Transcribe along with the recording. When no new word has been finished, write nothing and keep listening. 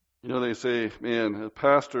You know, they say, man, a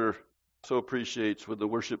pastor so appreciates when the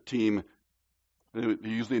worship team, they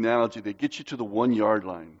use the analogy, they get you to the 1 yard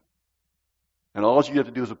line. And all you have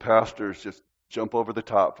to do as a pastor is just jump over the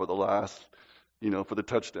top for the last, for the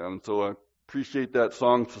touchdown. And so I appreciate that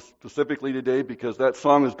song specifically today because that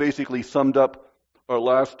song has basically summed up our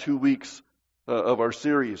last 2 weeks of our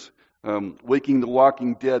series, Waking the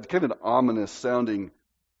Walking Dead, kind of an ominous sounding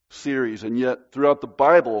series. And yet throughout the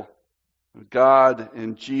Bible, God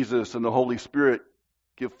and Jesus and the Holy Spirit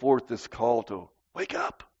give forth this call to wake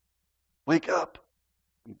up, wake up.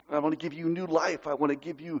 I want to give you new life. I want to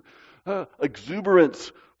give you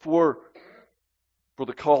exuberance for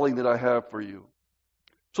the calling that I have for you.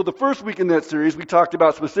 So the first week in that series, we talked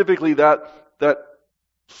about specifically that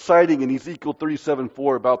sighting in Ezekiel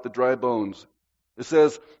 37:4 about the dry bones. It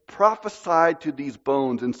says, prophesy to these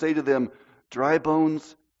bones and say to them, dry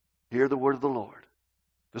bones, hear the word of the Lord.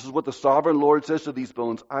 This is what the sovereign Lord says to these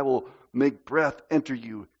bones. I will make breath enter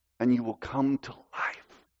you, and you will come to life.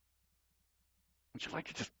 Would you like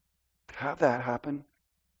to just have that happen?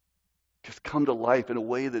 Just come to life in a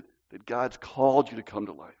way that God's called you to come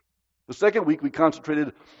to life. The second week, we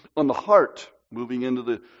concentrated on the heart, moving into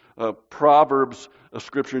the Proverbs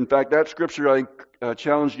scripture. In fact, that scripture I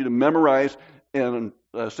challenge you to memorize, and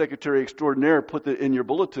Secretary Extraordinaire put that in your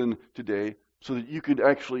bulletin today so that you could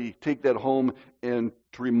actually take that home and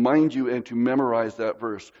to remind you and to memorize that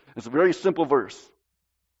verse. It's a very simple verse.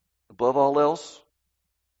 Above all else,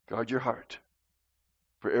 guard your heart,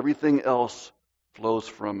 for everything else flows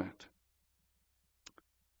from it.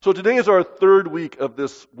 So today is our third week of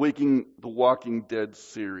this Waking the Walking Dead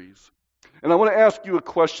series. And I want to ask you a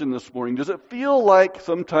question this morning. Does it feel like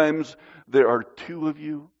sometimes there are two of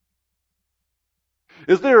you?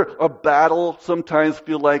 Is there a battle sometimes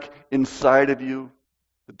feel like inside of you?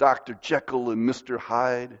 The Dr. Jekyll and Mr.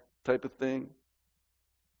 Hyde type of thing?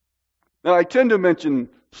 Now, I tend to mention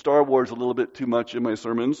Star Wars a little bit too much in my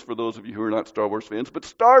sermons, for those of you who are not Star Wars fans, but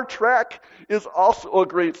Star Trek is also a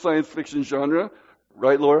great science fiction genre.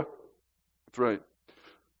 Right, Laura? That's right.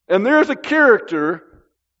 And there's a character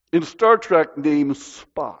in Star Trek named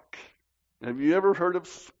Spock. Have you ever heard of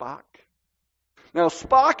Spock? Now,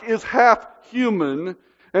 Spock is half human,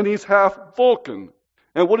 and he's half Vulcan.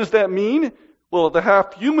 And what does that mean? Well, the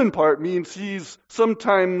half human part means he's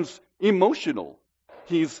sometimes emotional.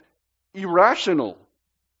 He's irrational,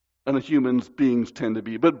 and the human beings tend to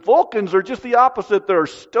be. But Vulcans are just the opposite. They're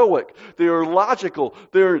stoic. They are logical.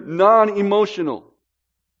 They're non-emotional.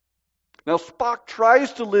 Now, Spock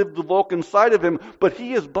tries to live the Vulcan side of him, but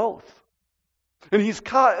he is both. And he's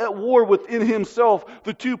caught at war within himself.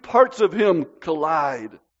 The two parts of him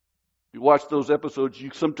collide. You watch those episodes,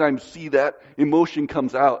 you sometimes see that emotion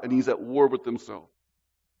comes out, and he's at war with himself.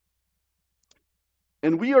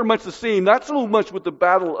 And we are much the same, not so much with the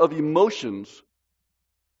battle of emotions,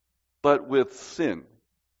 but with sin.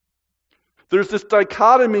 There's this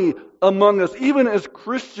dichotomy among us, even as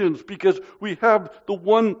Christians, because we have the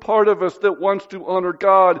one part of us that wants to honor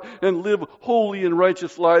God and live holy and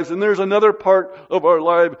righteous lives, and there's another part of our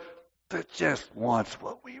life that just wants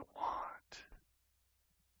what we want,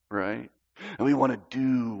 right? And we want to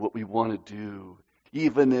do what we want to do,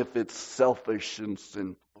 even if it's selfish and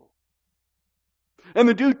sinful. And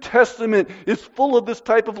the New Testament is full of this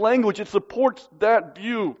type of language. It supports that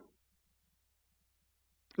view.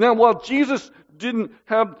 Now, while Jesus didn't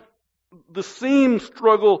have the same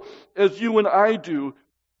struggle as you and I do,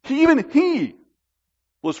 he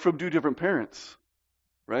was from two different parents,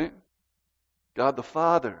 right? God the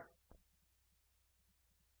Father,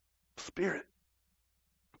 Spirit.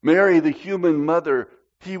 Mary, the human mother,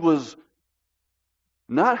 he was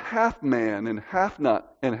not half man and half not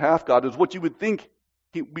and half God, is what you would think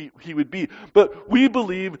he would be. But we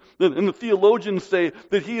believe that, and the theologians say,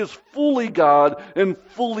 that he is fully God and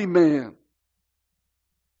fully man.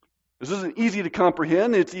 This isn't easy to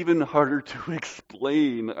comprehend. It's even harder to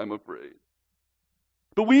explain, I'm afraid.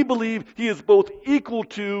 But we believe he is both equal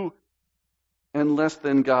to and less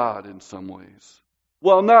than God in some ways.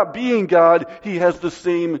 While not being God, he has the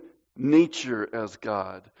same nature as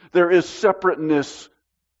God. There is separateness,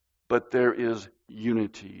 but there is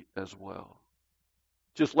unity as well.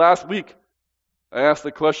 Just last week, I asked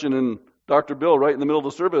the question, and Dr. Bill, right in the middle of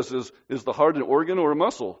the service, is the heart an organ or a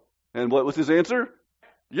muscle? And what was his answer?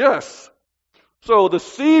 Yes. So the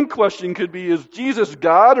same question could be, is Jesus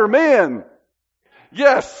God or man?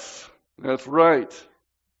 Yes. That's right.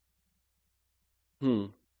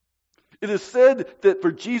 It is said that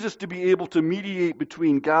for Jesus to be able to mediate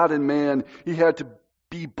between God and man, he had to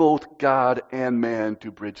be both God and man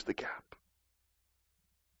to bridge the gap.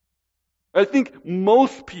 I think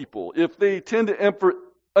most people, if they tend to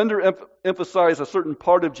underemphasize a certain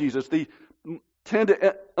part of Jesus. They tend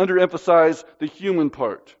to underemphasize the human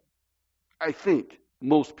part. I think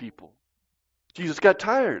most people. Jesus got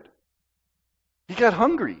tired. He got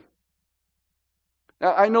hungry.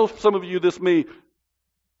 Now, I know some of you, this may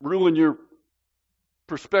ruin your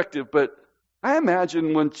perspective, but I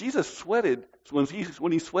imagine when Jesus sweated, when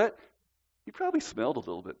he sweat, he probably smelled a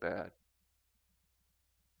little bit bad.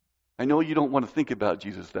 I know you don't want to think about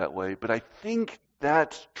Jesus that way, but I think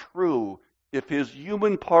that's true. If his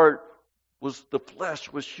human part was, the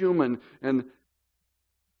flesh was human, and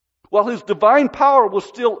while his divine power was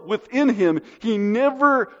still within him, he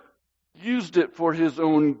never used it for his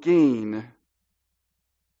own gain.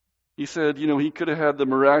 He said, he could have had the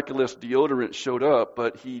miraculous deodorant showed up,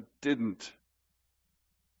 but he didn't.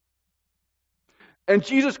 And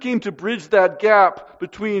Jesus came to bridge that gap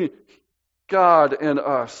between God and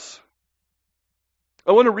us.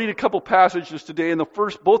 I want to read a couple passages today, and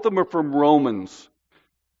both of them are from Romans.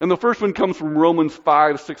 And the first one comes from Romans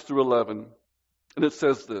 5, 6 through 11. And it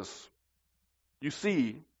says this: "You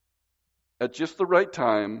see, at just the right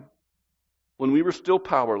time, when we were still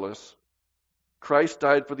powerless, Christ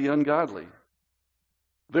died for the ungodly.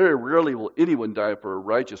 Very rarely will anyone die for a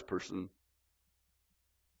righteous person.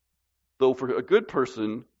 Though for a good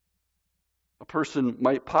person, a person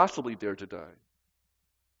might possibly dare to die.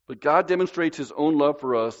 But God demonstrates his own love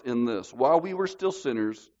for us in this: while we were still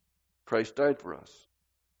sinners, Christ died for us.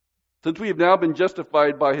 Since we have now been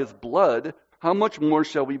justified by his blood, how much more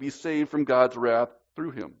shall we be saved from God's wrath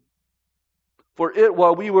through him? For if,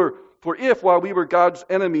 while we were God's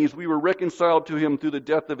enemies, we were reconciled to him through the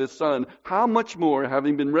death of his Son, how much more,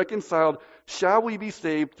 having been reconciled, shall we be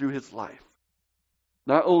saved through his life?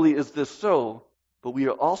 Not only is this so, but we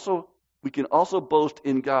can also boast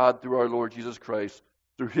in God through our Lord Jesus Christ.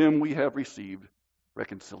 Through him we have received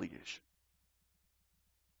reconciliation."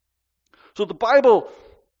 So the Bible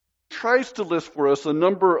tries to list for us a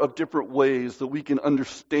number of different ways that we can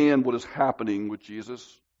understand what is happening with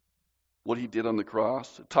Jesus, what he did on the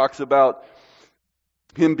cross. It talks about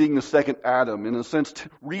him being the second Adam, in a sense,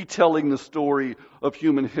 retelling the story of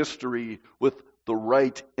human history with the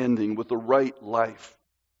right ending, with the right life.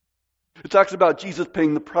 It talks about Jesus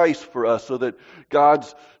paying the price for us so that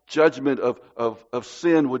God's judgment of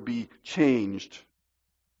sin would be changed.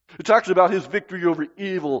 It talks about his victory over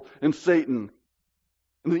evil and Satan.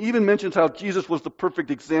 And it even mentions how Jesus was the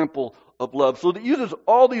perfect example of love. So it uses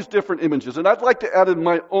all these different images. And I'd like to add in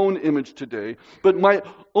my own image today. But my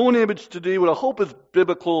own image today, what I hope is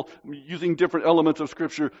biblical, using different elements of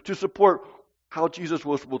Scripture to support how Jesus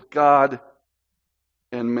was with God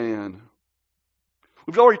and man.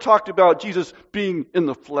 We've already talked about Jesus being in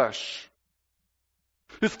the flesh.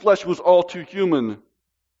 His flesh was all too human.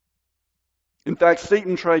 In fact,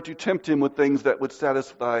 Satan tried to tempt him with things that would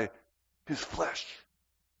satisfy his flesh,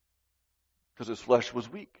 because his flesh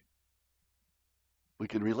was weak. We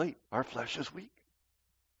can relate. Our flesh is weak.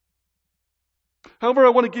 However, I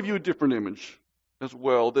want to give you a different image as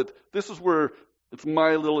well, that this is where it's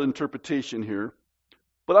my little interpretation here.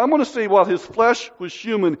 But I'm going to say while his flesh was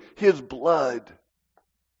human, his blood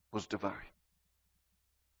was divine.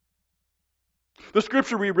 The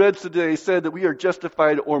scripture we read today said that we are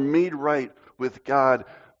justified or made right with God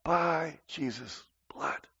by Jesus'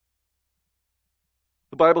 blood.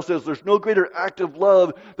 The Bible says there's no greater act of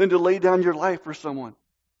love than to lay down your life for someone.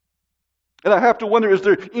 And I have to wonder, is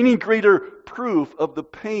there any greater proof of the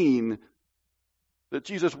pain that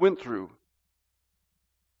Jesus went through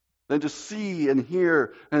than to see and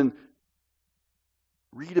hear and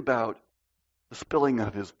read about the spilling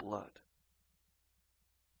of his blood?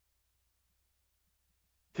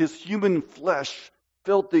 His human flesh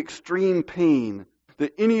felt the extreme pain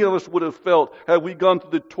that any of us would have felt had we gone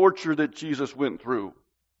through the torture that Jesus went through.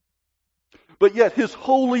 But yet his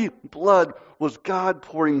holy blood was God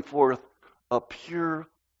pouring forth a pure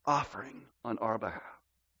offering on our behalf.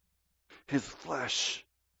 His flesh,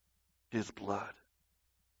 his blood.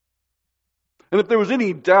 And if there was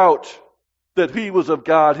any doubt that he was of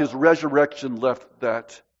God, his resurrection left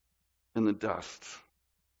that in the dust.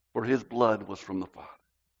 For his blood was from the Father.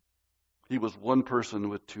 He was one person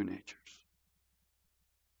with two natures.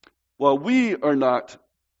 While we are not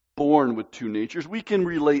born with two natures, we can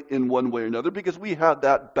relate in one way or another because we have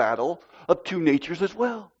that battle of two natures as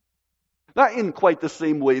well. Not in quite the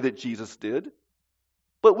same way that Jesus did,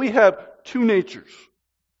 but we have two natures.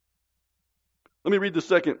 Let me read the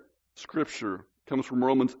second scripture. It comes from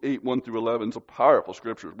Romans 8, 1 through 11. It's a powerful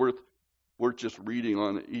scripture. Worth just reading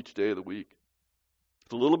on each day of the week.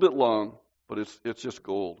 It's a little bit long, but it's just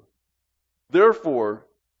gold. Therefore,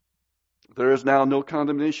 there is now no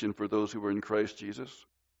condemnation for those who are in Christ Jesus.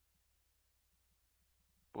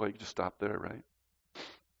 Boy, you just stop there, right?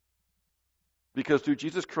 Because through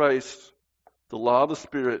Jesus Christ, the law of the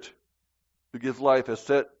Spirit who gives life has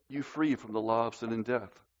set you free from the law of sin and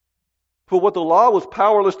death. For what the law was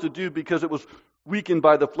powerless to do because it was weakened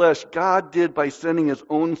by the flesh, God did by sending his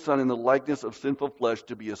own Son in the likeness of sinful flesh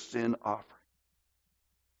to be a sin offering.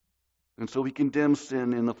 And so he condemns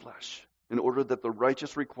sin in the flesh in order that the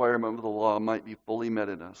righteous requirement of the law might be fully met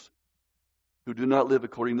in us, who do not live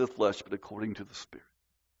according to the flesh, but according to the Spirit.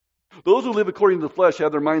 Those who live according to the flesh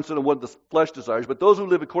have their mindset on what the flesh desires, but those who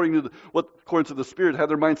live according to the Spirit have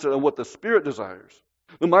their mindset on what the Spirit desires.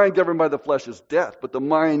 The mind governed by the flesh is death, but the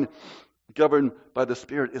mind governed by the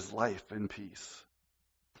Spirit is life and peace.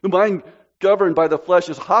 The mind governed by the flesh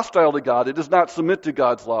is hostile to God. It does not submit to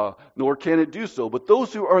God's law, nor can it do so. But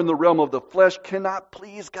those who are in the realm of the flesh cannot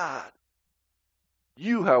please God.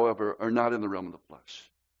 You, however, are not in the realm of the flesh,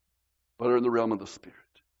 but are in the realm of the Spirit.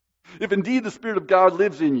 If indeed the Spirit of God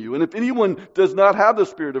lives in you, and if anyone does not have the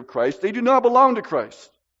Spirit of Christ, they do not belong to Christ.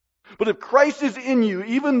 But if Christ is in you,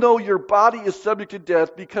 even though your body is subject to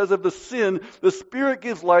death because of the sin, the Spirit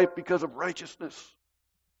gives life because of righteousness.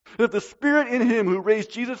 And if the Spirit in him who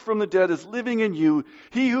raised Jesus from the dead is living in you,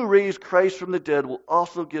 he who raised Christ from the dead will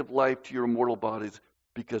also give life to your mortal bodies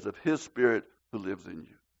because of his Spirit who lives in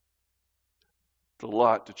you. It's a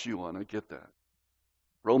lot to chew on, I get that.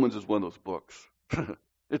 Romans is one of those books.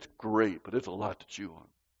 It's great, but it's a lot to chew on.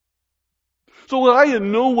 So I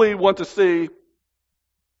in no way want to say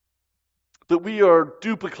that we are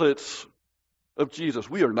duplicates of Jesus.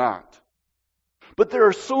 We are not. But there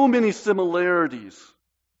are so many similarities.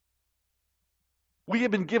 We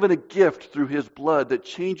have been given a gift through his blood that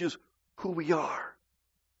changes who we are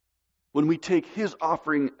when we take his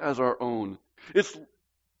offering as our own. I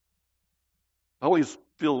always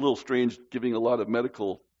feel a little strange giving a lot of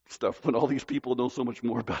medical stuff when all these people know so much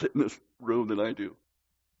more about it in this room than I do.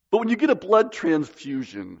 But when you get a blood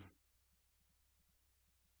transfusion,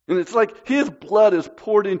 and it's like his blood is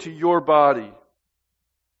poured into your body,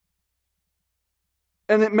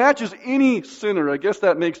 and it matches any sinner, I guess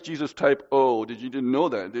that makes Jesus type O. You didn't know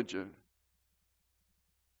that, did you?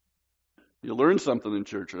 You learn something in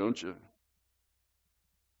church, don't you?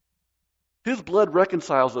 His blood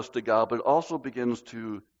reconciles us to God, but it also begins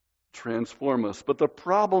to transform us. But the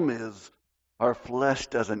problem is our flesh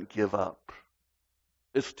doesn't give up.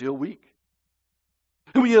 It's still weak.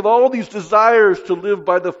 And we have all these desires to live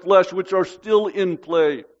by the flesh, which are still in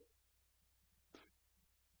play.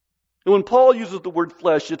 And when Paul uses the word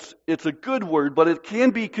flesh, it's a good word, but it can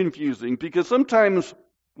be confusing because sometimes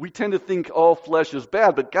we tend to think all flesh is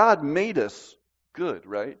bad, but God made us good,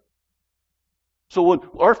 right? So when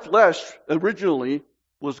our flesh originally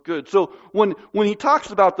was good. So when he talks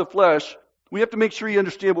about the flesh, we have to make sure you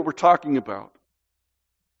understand what we're talking about.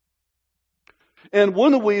 And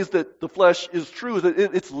one of the ways that the flesh is true is that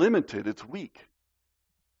it's limited, it's weak.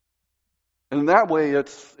 And in that way,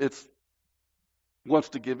 it's wants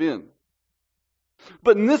to give in.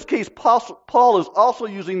 But in this case, Paul is also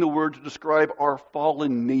using the word to describe our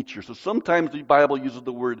fallen nature. So sometimes the Bible uses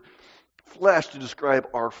the word flesh to describe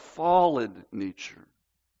our fallen nature.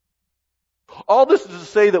 All this is to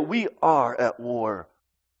say that we are at war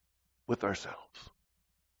with ourselves.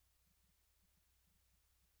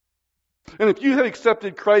 And if you have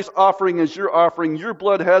accepted Christ's offering as your offering, your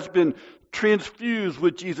blood has been transfused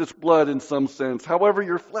with Jesus' blood in some sense. However,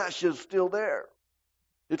 your flesh is still there.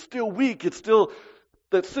 It's still weak. It's still,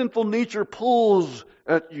 that sinful nature pulls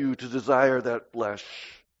at you to desire that flesh,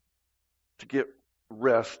 to get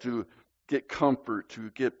rest, to get comfort, to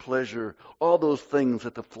get pleasure, all those things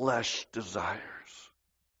that the flesh desires.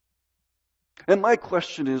 And my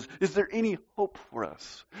question is there any hope for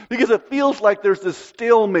us? Because it feels like there's this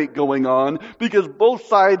stalemate going on because both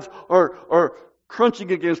sides are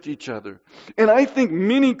crunching against each other. And I think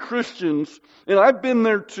many Christians, and I've been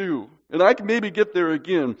there too, and I can maybe get there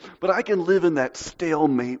again, but I can live in that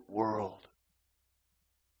stalemate world.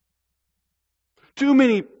 Too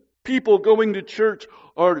many people going to church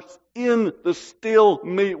are in the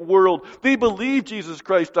stalemate world. They believe Jesus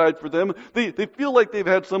Christ died for them. They feel like they've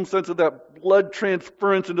had some sense of that blood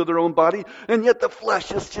transference into their own body, and yet the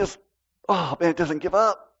flesh is just, it doesn't give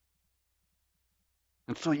up.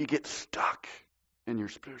 And so you get stuck in your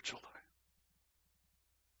spiritual life.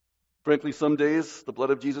 Frankly, some days the blood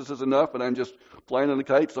of Jesus is enough and I'm just flying on a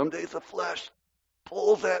kite. Some days the flesh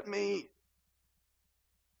pulls at me.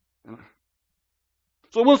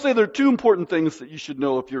 So I want to say there are two important things that you should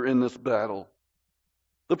know if you're in this battle.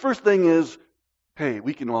 The first thing is, hey,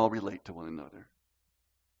 we can all relate to one another.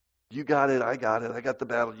 You got it, I got it. I got the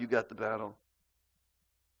battle, you got the battle.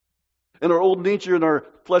 And our old nature and our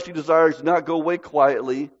fleshly desires do not go away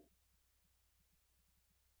quietly.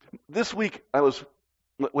 This week, I was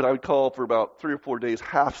what I would call for about 3 or 4 days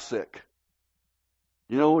half sick.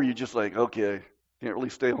 You know, where you're just like, okay, can't really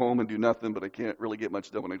stay home and do nothing, but I can't really get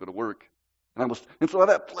much done when I go to work. And so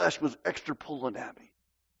that flesh was extra pulling at me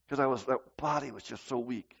because that body was just so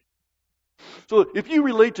weak. So if you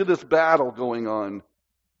relate to this battle going on,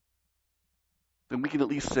 then we can at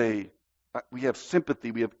least say we have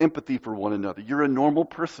sympathy, we have empathy for one another. You're a normal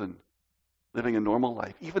person living a normal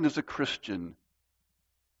life. Even as a Christian,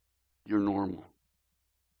 you're normal.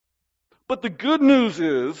 But the good news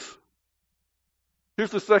is,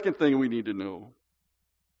 here's the second thing we need to know.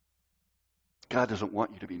 God doesn't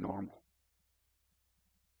want you to be normal.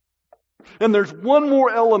 And there's one more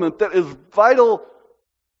element that is vital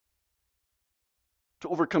to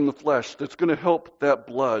overcome the flesh that's going to help that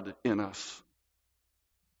blood in us.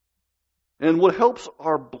 And what helps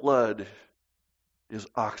our blood is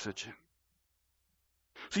oxygen.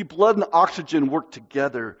 See, blood and oxygen work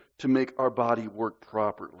together to make our body work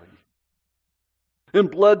properly. And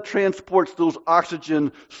blood transports those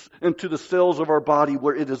oxygen into the cells of our body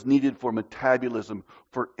where it is needed for metabolism,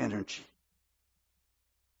 for energy.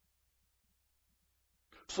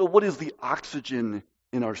 So what is the oxygen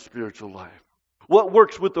in our spiritual life? What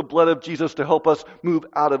works with the blood of Jesus to help us move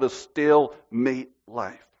out of a stalemate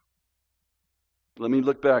life? Let me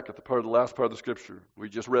look back at the last part of the scripture. We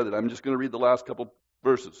just read it. I'm just going to read the last couple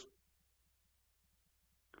verses.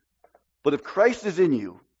 But if Christ is in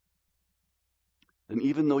you, then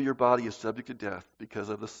even though your body is subject to death because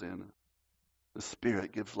of the sin, the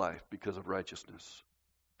Spirit gives life because of righteousness.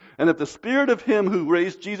 And if the Spirit of Him who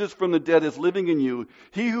raised Jesus from the dead is living in you,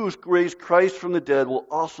 He who raised Christ from the dead will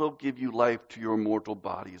also give you life to your mortal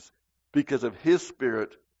bodies because of His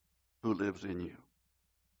Spirit who lives in you.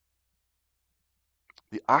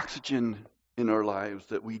 The oxygen in our lives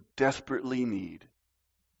that we desperately need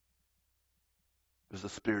is the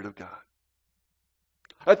Spirit of God.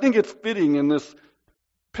 I think it's fitting in this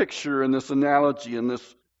picture, in this analogy, in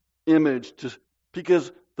this image,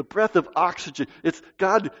 because the breath of oxygen, it's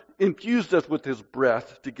God infused us with His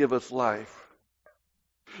breath to give us life.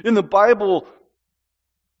 In the Bible,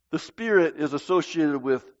 the Spirit is associated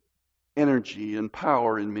with energy and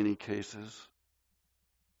power in many cases.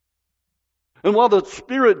 And while the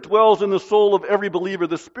Spirit dwells in the soul of every believer,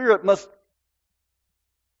 the Spirit must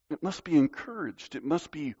be encouraged. It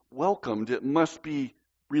must be welcomed. It must be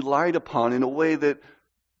relied upon in a way that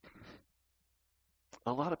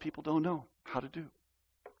a lot of people don't know how to do,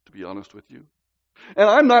 to be honest with you. And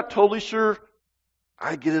I'm not totally sure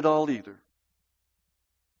I get it all either.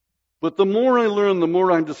 But the more I learn, the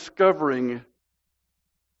more I'm discovering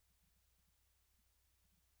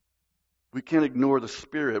we can't ignore the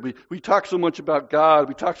Spirit. We talk so much about God,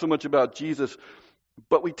 we talk so much about Jesus,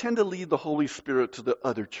 but we tend to lead the Holy Spirit to the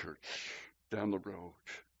other church down the road.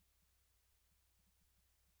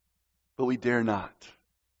 But we dare not.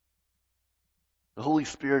 The Holy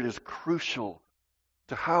Spirit is crucial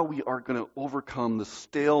to how we are going to overcome the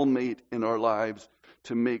stalemate in our lives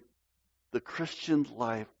to make the Christian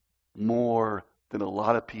life more than a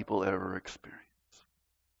lot of people ever experience.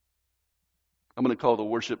 I'm going to call the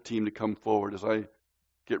worship team to come forward as I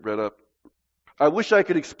get read up. I wish I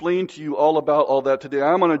could explain to you all about all that today.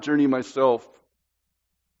 I'm on a journey myself.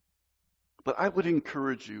 But I would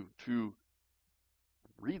encourage you to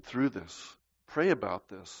read through this. Pray about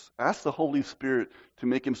this. Ask the Holy Spirit to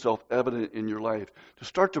make Himself evident in your life. To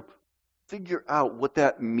start to figure out what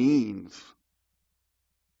that means.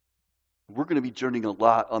 We're going to be journeying a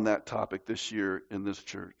lot on that topic this year in this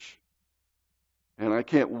church. And I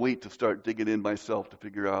can't wait to start digging in myself to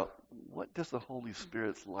figure out, what does the Holy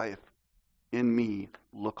Spirit's life in me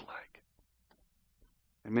look like?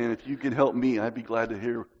 And man, if you can help me, I'd be glad to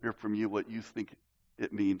hear from you what you think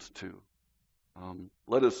it means too.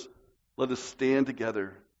 Let us stand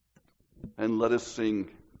together and let us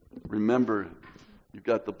sing. Remember, you've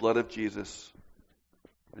got the blood of Jesus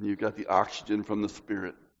and you've got the oxygen from the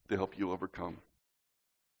Spirit to help you overcome.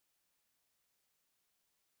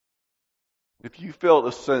 If you felt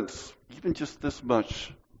a sense, even just this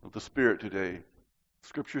much, of the Spirit today,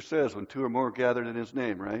 Scripture says when 2 or more are gathered in His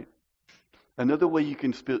name, right? Another way you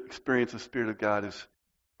can experience the Spirit of God is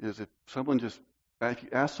if you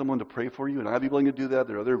ask someone to pray for you, and I'd be willing to do that.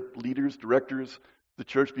 There are other leaders, directors, the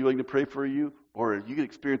church be willing to pray for you, or you can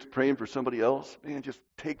experience praying for somebody else. Man, just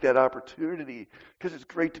take that opportunity because it's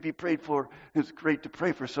great to be prayed for. And it's great to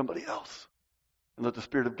pray for somebody else, and let the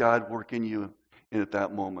Spirit of God work in you and at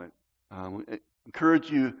that moment. I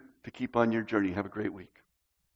encourage you to keep on your journey. Have a great week.